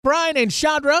Brian and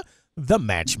Chandra, the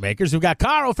matchmakers. We've got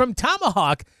Carl from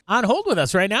Tomahawk on hold with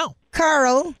us right now.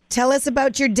 Carl, tell us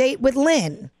about your date with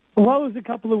Lynn. Well, it was a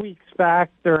couple of weeks back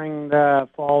during the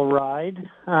fall ride.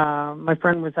 My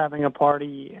friend was having a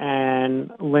party,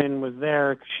 and Lynn was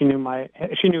there. She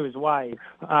knew his wife,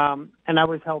 and I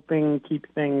was helping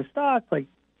keep things stocked, like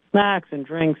snacks and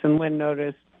drinks. And Lynn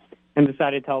noticed and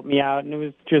decided to help me out, and it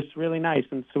was just really nice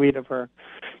and sweet of her.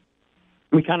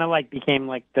 We kind of became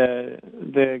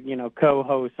the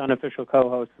co-host, unofficial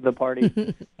co-host of the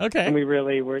party. Okay. And we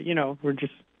really were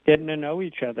just getting to know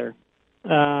each other.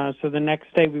 So the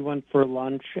next day we went for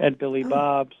lunch at Billy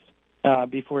Bob's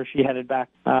before she headed back,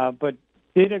 but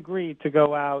did agree to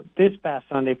go out this past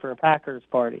Sunday for a Packers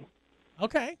party.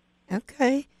 Okay.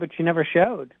 Okay. But she never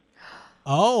showed.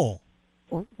 Oh.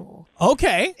 Ooh.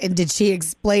 Okay. And did she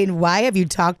explain why? Have you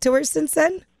talked to her since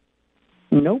then?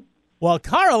 Nope. Well,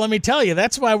 Carl, let me tell you,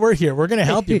 that's why we're here. We're going to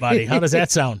help you, buddy. How does that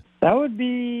sound? That would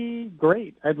be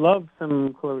great. I'd love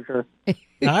some closure. All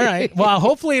right. Well,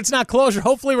 hopefully it's not closure.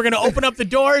 Hopefully we're going to open up the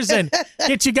doors and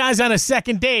get you guys on a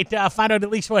second date, find out at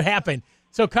least what happened.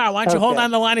 So, Carl, why don't you hold on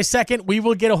the line a second? We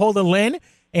will get a hold of Lynn,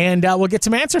 and we'll get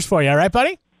some answers for you. All right,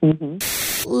 buddy?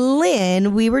 Mm-hmm.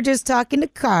 Lynn, we were just talking to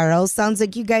Carl. Sounds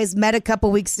like you guys met a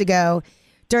couple weeks ago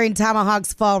during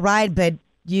Tomahawk's fall ride, but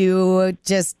you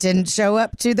just didn't show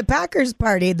up to the Packers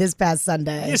party this past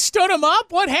Sunday. You stood him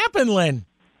up? What happened, Lynn?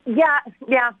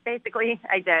 Yeah, basically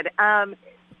I did.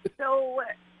 So,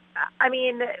 I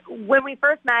mean, when we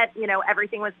first met,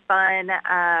 everything was fun,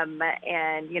 and,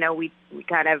 we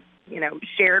kind of,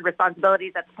 shared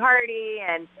responsibilities at the party,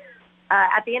 and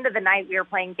at the end of the night, we were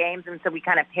playing games, and so we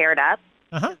kind of paired up,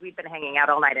 because we'd been hanging out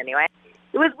all night anyway.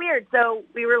 It was weird, so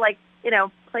we were,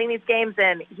 playing these games,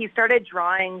 and he started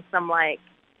drawing some,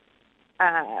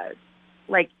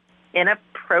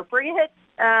 inappropriate,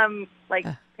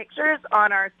 pictures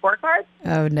on our scorecards.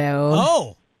 Oh, no.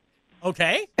 Oh,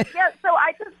 okay. Yeah, so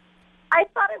I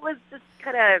thought it was just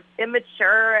kind of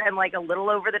immature and a little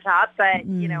over the top, but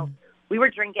we were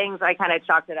drinking, so I kind of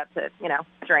chalked it up to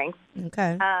drinks.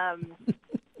 Okay.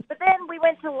 But then we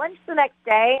went to lunch the next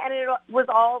day, and it was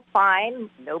all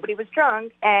fine. Nobody was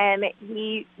drunk, and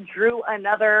he drew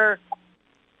another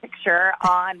picture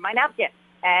on my napkin,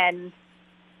 and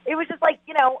it was just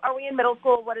are we in middle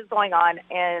school? What is going on?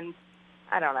 And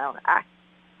I don't know.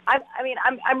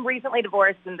 I'm recently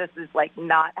divorced, and this is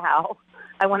not how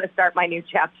I want to start my new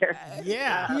chapter.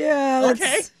 Yeah. Yeah.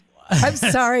 Okay. I'm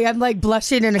sorry. I'm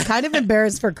blushing and kind of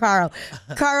embarrassed for Carl.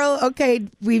 Carl, okay,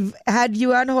 we've had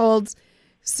you on hold.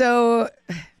 So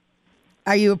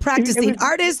are you a practicing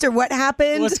artist or what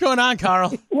happened? What's going on,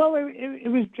 Carl? Well,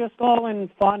 it was just all in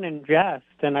fun and jest,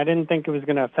 and I didn't think it was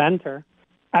going to offend her.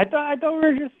 I thought we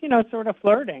were just, sort of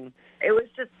flirting. It was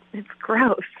just, it's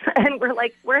gross. And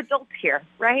we're adults here,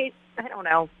 right? I don't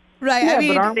know. Right. Yeah, I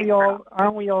mean, but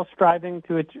aren't we all striving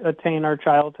to attain our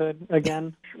childhood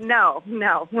again? No,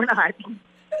 we're not.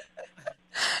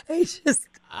 I just,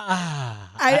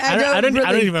 I don't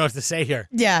even know what to say here.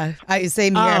 yeah,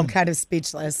 same here. I'm kind of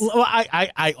speechless. Well,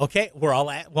 okay, we're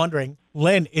all wondering,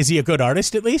 Lynn, is he a good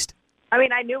artist at least? I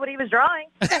mean, I knew what he was drawing.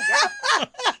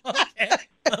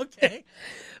 Okay.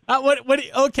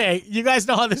 Okay, you guys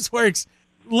know how this works.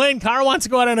 Lynn, Carl wants to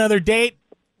go on another date.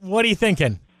 What are you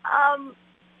thinking?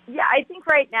 Yeah, I think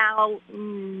right now,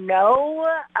 no.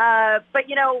 But,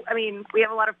 we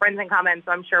have a lot of friends in common,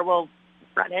 so I'm sure we'll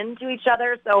run into each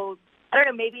other. So, I don't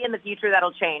know, maybe in the future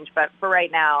that'll change. But for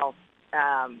right now,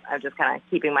 I'm just kind of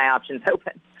keeping my options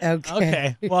open.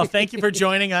 Okay. Well, thank you for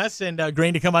joining us and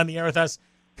agreeing to come on the air with us.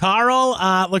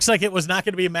 Carl, looks like it was not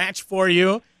going to be a match for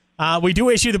you. We do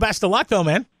wish you the best of luck, though,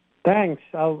 man. Thanks.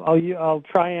 I'll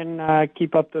try and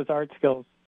keep up those art skills.